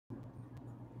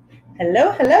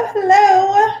Hello, hello,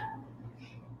 hello.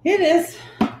 It is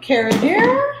Kara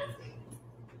here.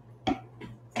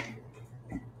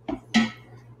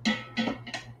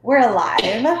 We're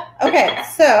live. Okay,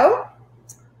 so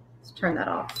let's turn that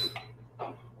off.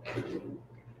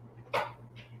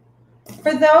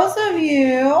 For those of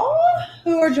you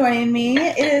who are joining me,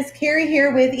 it is Carrie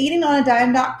here with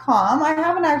eatingonadime.com. I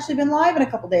haven't actually been live in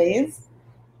a couple days.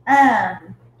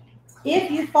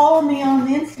 If you follow me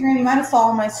on the Instagram, you might have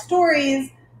saw in my stories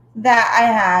that I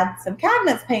had some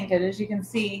cabinets painted. As you can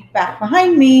see back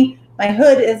behind me, my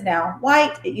hood is now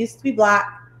white. It used to be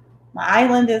black. My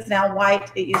island is now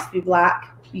white. It used to be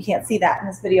black. You can't see that in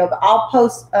this video, but I'll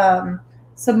post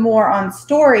some more on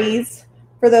stories.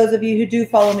 For those of you who do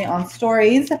follow me on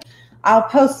stories, I'll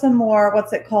post some more,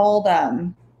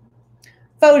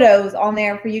 photos on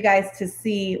there for you guys to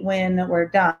see when we're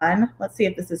done. Let's see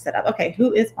if this is set up. Okay,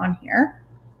 who is on here?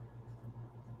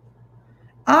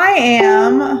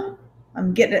 I'm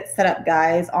getting it set up,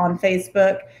 guys, on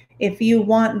Facebook. If you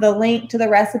want the link to the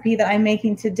recipe that I'm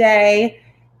making today,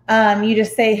 you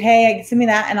just say, hey, send me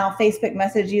that, and I'll Facebook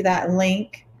message you that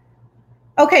link.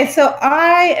 Okay, so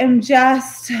I am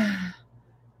just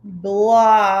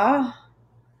blah.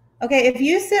 Okay, if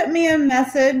you sent me a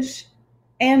message,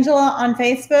 Angela, on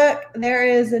Facebook, there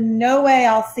is no way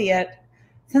I'll see it.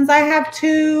 Since I have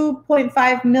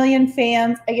 2.5 million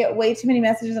fans, I get way too many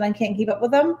messages and I can't keep up with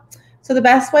them. So the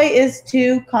best way is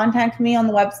to contact me on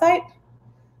the website.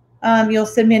 You'll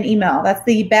send me an email. That's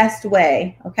the best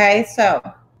way. Okay, so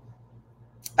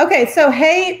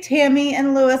hey, Tammy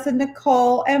and Lewis and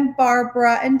Nicole and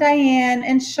Barbara and Diane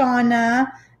and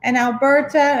Shauna and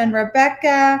Alberta and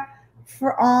Rebecca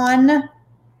on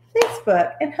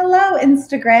Facebook. And hello,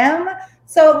 Instagram.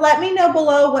 So let me know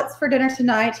below what's for dinner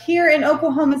tonight. Here in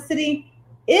Oklahoma City,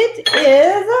 it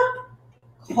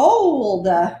is cold.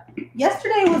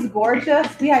 Yesterday was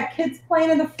gorgeous. We had kids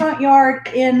playing in the front yard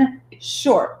in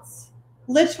shorts,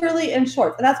 literally in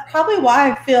shorts. And that's probably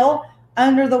why I feel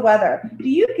under the weather. Do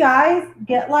you guys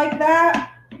get like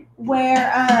that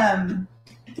where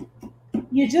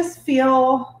you just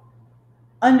feel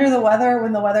under the weather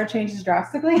when the weather changes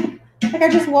drastically? Like I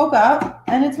just woke up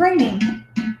and it's raining.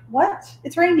 What?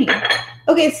 It's raining.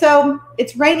 Okay, so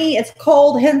it's rainy, it's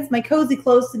cold, hence my cozy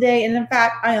clothes today. And in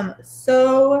fact, I am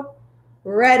so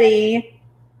ready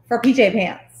for PJ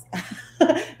pants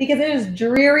because it is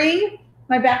dreary.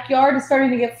 My backyard is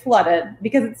starting to get flooded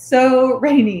because it's so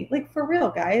rainy. Like for real,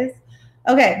 guys.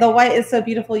 Okay, the white is so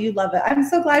beautiful. You love it. I'm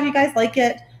so glad you guys like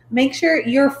it. Make sure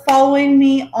you're following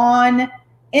me on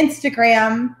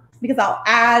Instagram because I'll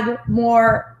add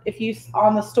more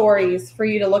on the stories for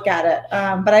you to look at it.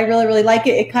 But I really, really like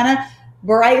it. It kind of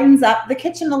brightens up the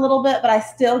kitchen a little bit, but I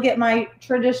still get my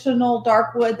traditional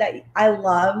dark wood that I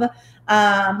love.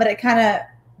 But it kind of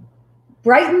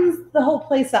brightens the whole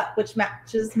place up, which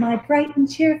matches my bright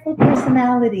and cheerful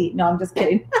personality. No, I'm just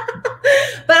kidding.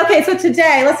 But okay, so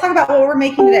today, let's talk about what we're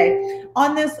making today.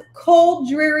 On this cold,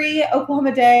 dreary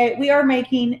Oklahoma day, we are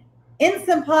making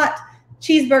Instant Pot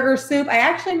cheeseburger soup. I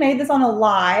actually made this on a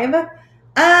live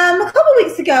a couple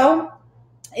weeks ago.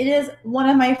 It is one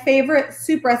of my favorite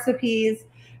soup recipes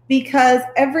because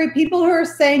people who are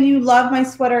saying you love my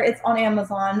sweater, it's on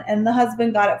Amazon, and the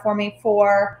husband got it for me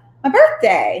for my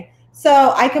birthday.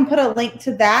 So I can put a link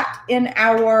to that in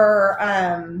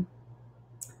our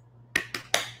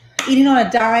Eating on a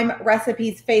Dime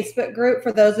recipes Facebook group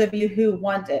for those of you who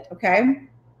want it, okay?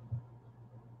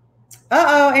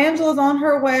 Uh-oh, Angela's on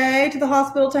her way to the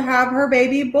hospital to have her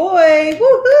baby boy.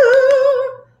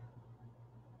 Woohoo!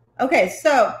 Okay,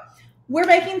 so we're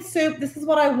making soup. This is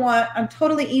what I want. I'm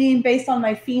totally eating based on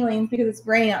my feelings because it's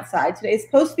raining outside. Today is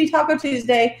supposed to be Taco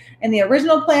Tuesday, and the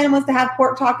original plan was to have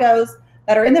pork tacos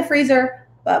that are in the freezer,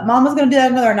 but Mom was going to do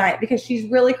that another night because she's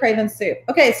really craving soup.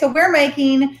 Okay, so we're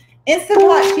making Instant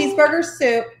Pot cheeseburger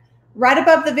soup. Right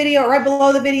above the video, right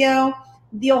below the video,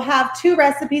 you'll have two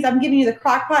recipes. I'm giving you the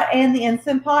crock pot and the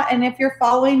Instant Pot, and if you're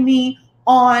following me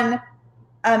on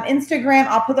Instagram,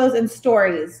 I'll put those in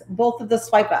stories, both of the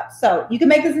swipe up. So you can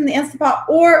make this in the Instant Pot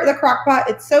or the crock pot.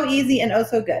 It's so easy and oh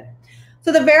so good.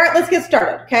 So let's get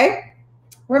started, okay?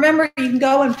 Remember, you can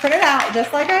go and print it out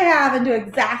just like I have and do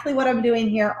exactly what I'm doing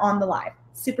here on the live.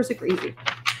 Super, super easy.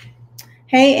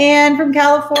 Hey, Ann from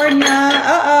California.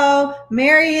 Uh-oh.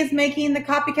 Mary is making the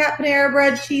copycat Panera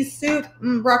Bread cheese soup,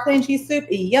 broccoli and cheese soup.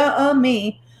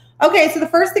 Yummy. Okay, so the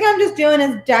first thing I'm just doing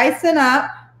is dicing up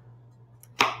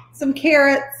some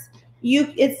carrots.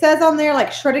 It says on there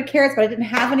like shredded carrots, but I didn't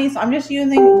have any, so I'm just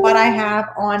using what I have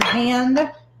on hand.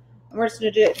 We're just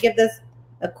going to give this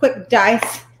a quick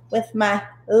dice with my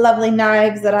lovely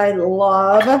knives that I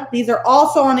love. These are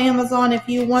also on Amazon. If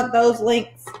you want those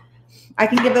links, I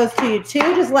can give those to you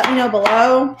too. Just let me know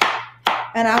below.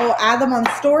 And I will add them on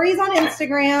stories on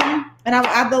Instagram. And I will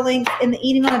add the links in the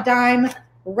Eating on a Dime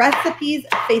recipes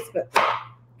Facebook.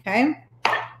 Okay.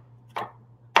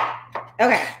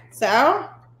 Okay. So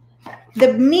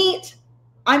the meat,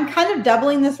 I'm kind of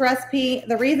doubling this recipe.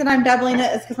 The reason I'm doubling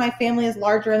it is because my family is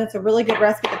larger and it's a really good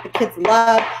recipe that the kids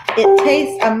love. It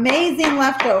tastes amazing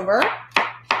leftover.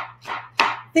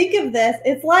 Think of this.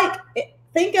 It's like,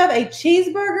 think of a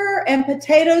cheeseburger and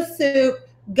potato soup,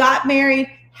 got married,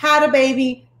 had a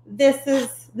baby. This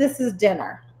is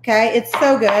dinner. Okay. It's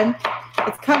so good.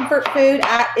 It's comfort food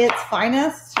at its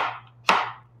finest.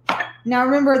 Now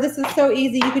remember, this is so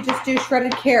easy. You could just do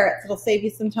shredded carrots. It'll save you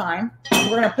some time. We're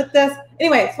going to put this.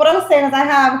 Anyways, what I was saying is I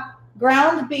have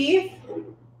ground beef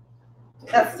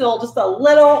that's still just a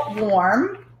little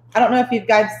warm. I don't know if you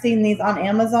guys seen these on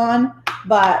Amazon,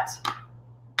 but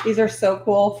these are so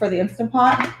cool for the Instant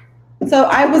Pot. So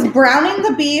I was browning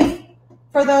the beef.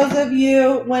 For those of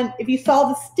you, if you saw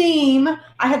the steam,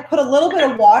 I had put a little bit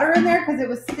of water in there because it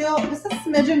was still just a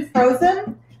smidgen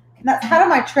frozen. And that's kind of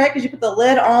my trick, is you put the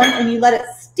lid on and you let it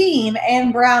steam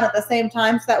and brown at the same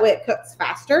time, so that way it cooks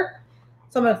faster.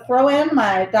 So I'm going to throw in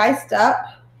my diced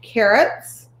up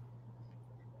carrots.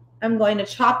 I'm going to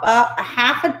chop up a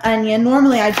half an onion.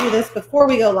 Normally I do this before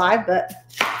we go live, but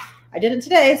I didn't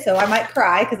today, so I might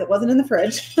cry because it wasn't in the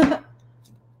fridge.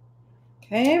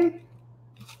 Okay.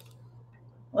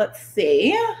 Let's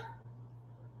see.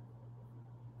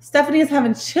 Stephanie is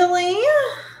having chili.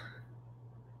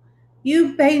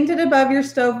 You painted above your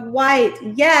stove white.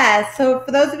 Yes. So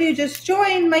for those of you who just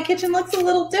joined, my kitchen looks a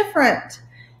little different.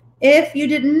 If you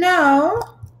didn't know,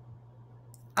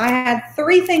 I had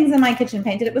 3 things in my kitchen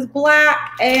painted. It was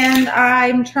black, and I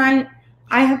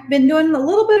have been doing a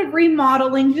little bit of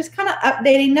remodeling, just kind of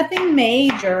updating, nothing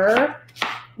major.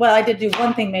 Well, I did do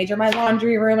one thing major, my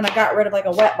laundry room, and I got rid of like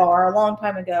a wet bar a long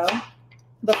time ago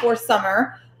before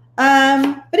summer.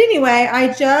 But anyway,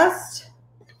 I just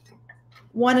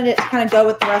wanted it to kind of go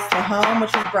with the rest of the home,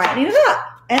 which is brightening it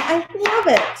up. And I love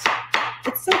it.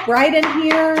 It's so bright in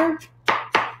here.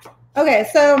 Okay,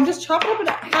 so I'm just chopping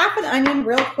up half an onion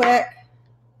real quick.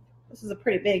 This is a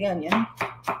pretty big onion.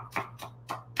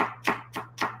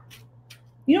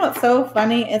 You know what's so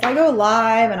funny is I go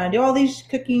live and I do all these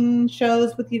cooking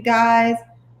shows with you guys,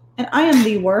 and I am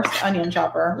the worst onion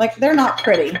chopper. Like, they're not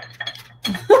pretty.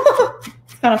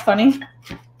 It's kind of funny.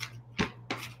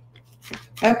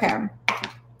 Okay.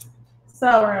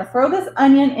 So we're going to throw this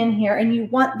onion in here, and you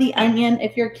want the onion.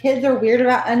 If your kids are weird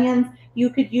about onions,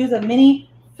 you could use a mini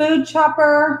food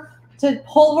chopper to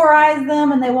pulverize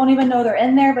them, and they won't even know they're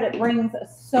in there, but it brings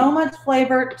so much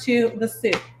flavor to the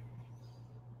soup.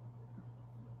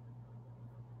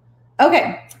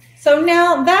 Okay, so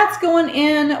now that's going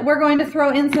in. We're going to throw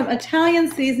in some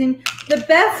Italian seasoning. The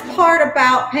best part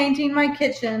about painting my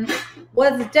kitchen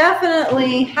was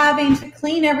definitely having to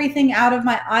clean everything out of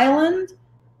my island.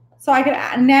 So I could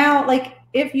now, like,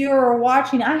 if you were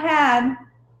watching,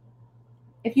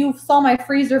 if you saw my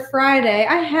freezer Friday,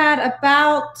 I had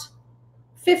about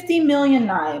 50 million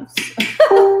knives.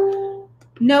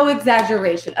 No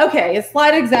exaggeration. Okay, a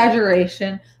slight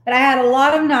exaggeration. But I had a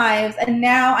lot of knives, and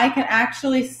now I can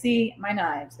actually see my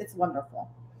knives. It's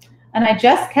wonderful. And I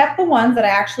just kept the ones that I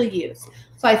actually use.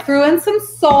 So I threw in some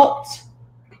salt.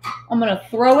 I'm going to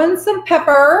throw in some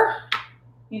pepper.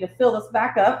 Need to fill this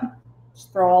back up.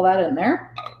 Just throw all that in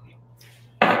there.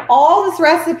 All this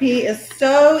recipe is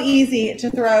so easy to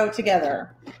throw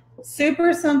together.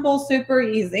 Super simple, super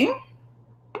easy.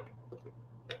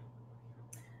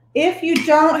 If you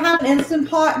don't have an Instant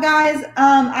Pot, guys,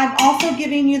 I'm also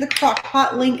giving you the crock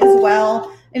pot link as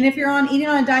well. And if you're on Eating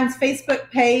on a Dime's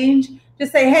Facebook page,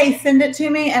 just say, hey, send it to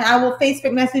me, and I will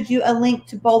Facebook message you a link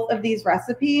to both of these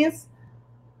recipes.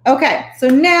 Okay, so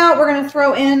now we're going to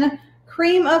throw in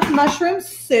cream of mushroom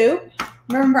soup.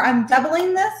 Remember, I'm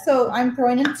doubling this, so I'm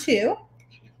throwing in 2.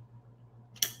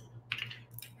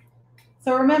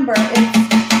 So remember,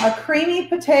 it's a creamy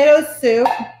potato soup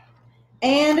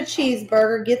and a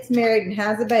cheeseburger, gets married and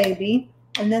has a baby,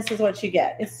 and this is what you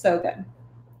get. It's so good.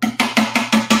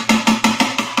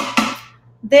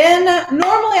 Then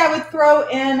normally I would throw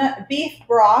in beef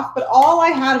broth, but all I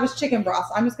had was chicken broth.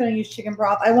 So I'm just going to use chicken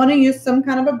broth. I want to use some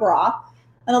kind of a broth.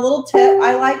 And a little tip,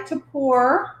 I like to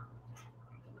pour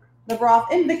the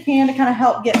broth into the can to kind of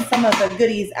help get some of the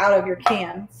goodies out of your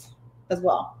cans as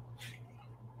well.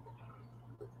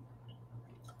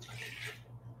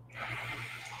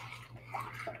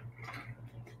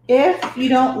 If you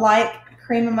don't like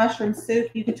cream of mushroom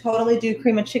soup, you could totally do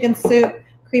cream of chicken soup,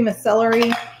 cream of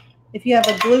celery. If you have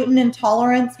a gluten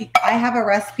intolerance, I have a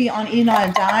recipe on Eating on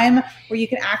a Dime where you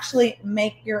can actually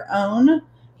make your own.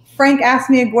 Frank asked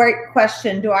me a great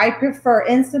question. Do I prefer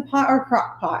Instant Pot or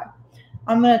Crock Pot?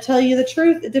 I'm going to tell you the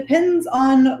truth. It depends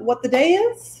on what the day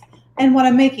is and what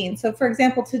I'm making. So for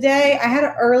example, today I had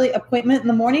an early appointment in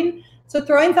the morning. So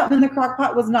throwing something in the crock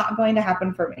pot was not going to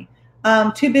happen for me.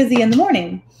 Too busy in the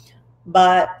morning.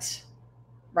 But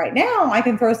right now I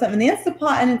can throw something in the Instant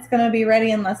Pot and it's going to be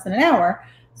ready in less than an hour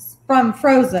from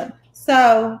frozen.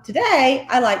 So today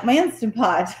I like my Instant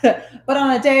Pot. But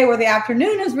on a day where the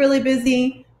afternoon is really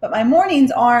busy, but my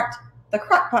mornings aren't, the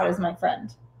crock pot is my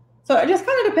friend. So it just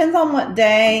kind of depends on what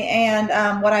day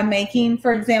and what I'm making.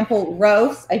 For example,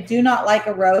 roast. I do not like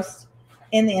a roast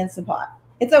in the Instant Pot.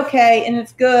 It's okay and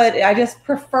it's good. I just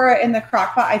prefer it in the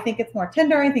crock pot. I think it's more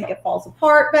tender. I think it falls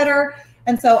apart better.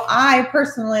 And so I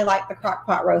personally like the crock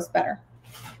pot roast better.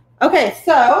 Okay,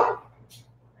 so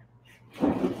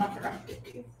and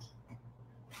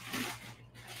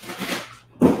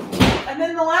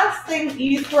then the last thing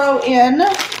you throw in,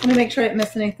 let me make sure I didn't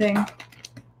miss anything.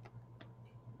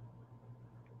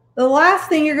 The last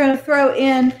thing you're going to throw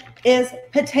in is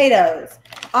potatoes.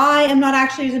 I am not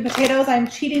actually using potatoes. I'm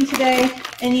cheating today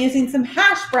and using some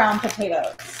hash brown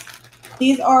potatoes.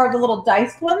 These are the little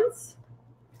diced ones.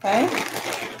 Okay.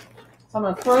 So I'm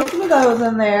going to throw some of those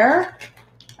in there.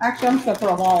 Actually, I'm just going to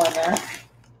throw them all in there.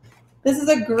 This is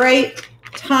a great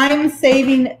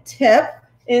time-saving tip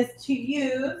is to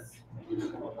use,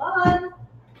 hold on,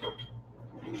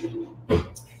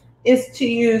 is to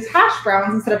use hash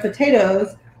browns instead of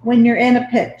potatoes when you're in a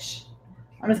pinch.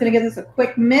 I'm just going to give this a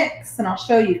quick mix and I'll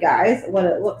show you guys what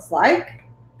it looks like.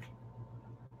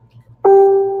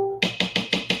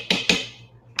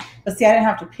 But see, I didn't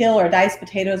have to peel or dice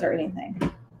potatoes or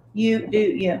anything. You do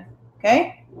you.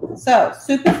 Okay? So,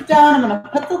 soup is done. I'm going to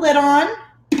put the lid on.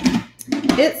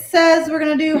 It says we're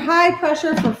going to do high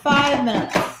pressure for 5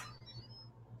 minutes.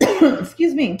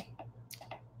 Excuse me.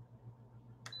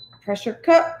 Pressure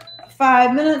cook,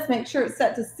 5 minutes. Make sure it's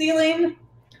set to sealing.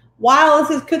 While this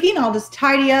is cooking, I'll just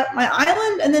tidy up my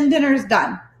island and then dinner's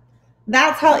done.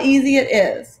 That's how easy it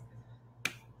is.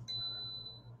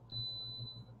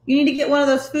 You need to get one of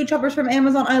those food choppers from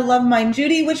Amazon. I love mine.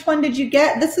 Judy, which one did you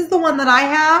get? This is the one that I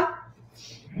have.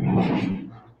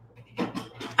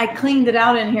 I cleaned it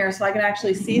out in here so I can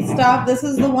actually see stuff. This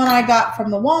is the one I got from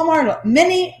the Walmart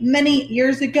many, many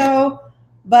years ago,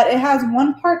 but it has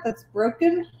one part that's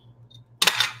broken.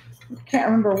 Can't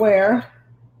remember where.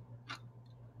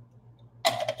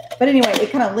 But anyway,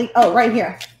 it kind of leaked. Oh, right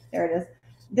here. There it is.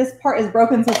 This part is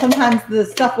broken, so sometimes the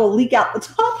stuff will leak out the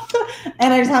top,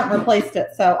 and I just haven't replaced it.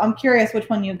 So I'm curious which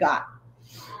one you got.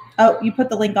 Oh, you put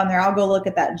the link on there. I'll go look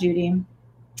at that, Judy.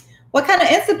 What kind of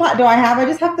Instant Pot do I have? I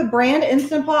just have the brand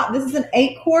Instant Pot. This is an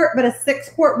 8-quart, but a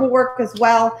 6-quart will work as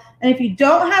well. And if you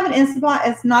don't have an Instant Pot,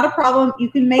 it's not a problem.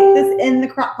 You can make this in the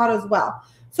crock pot as well.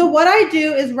 So what I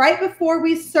do is right before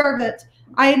we serve it,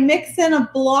 I mix in a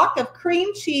block of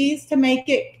cream cheese to make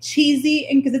it cheesy,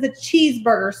 and because it's a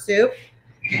cheeseburger soup.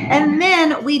 And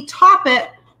then we top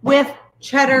it with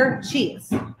cheddar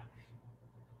cheese.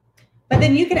 But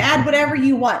then you can add whatever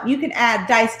you want. You can add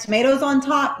diced tomatoes on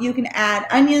top. You can add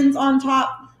onions on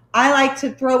top. I like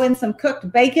to throw in some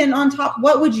cooked bacon on top.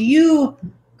 What would you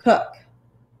cook?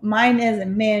 Mine is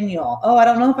manual. Oh, I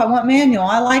don't know if I want manual.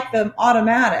 I like the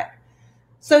automatic.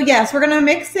 So yes, we're going to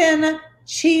mix in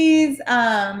cheese,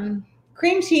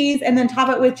 cream cheese, and then top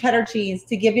it with cheddar cheese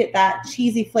to give it that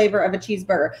cheesy flavor of a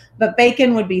cheeseburger. But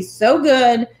bacon would be so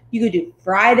good. You could do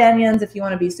fried onions if you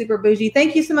want to be super bougie.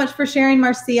 Thank you so much for sharing,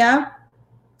 Marcia.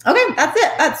 Okay, that's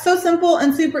it. That's so simple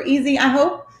and super easy. I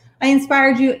hope I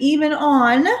inspired you. Even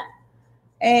on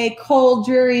a cold,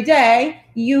 dreary day,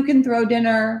 you can throw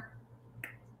dinner,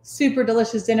 super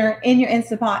delicious dinner in your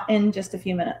Instant Pot in just a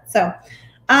few minutes. So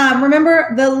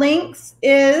remember, the links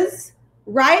is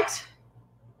right.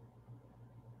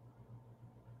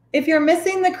 If you're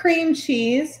missing the cream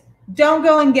cheese, don't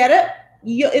go and get it.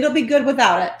 It'll be good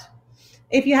without it.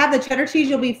 If you have the cheddar cheese,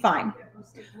 you'll be fine.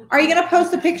 Are you going to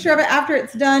post a picture of it after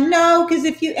it's done? No, because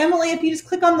Emily, if you just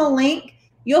click on the link,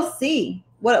 you'll see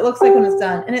what it looks like when it's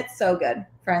done. And it's so good,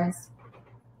 friends.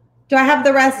 Do I have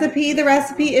the recipe? The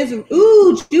recipe is,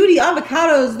 ooh, Judy,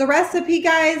 avocados. The recipe,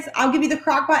 guys, I'll give you the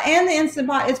crock pot and the Instant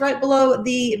Pot. It's right below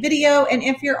the video. And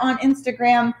if you're on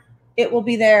Instagram, it will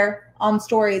be there on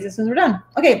stories as soon as we're done.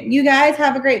 Okay, you guys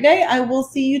have a great day. I will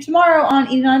see you tomorrow on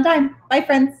Eating on a Dime. Bye,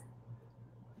 friends.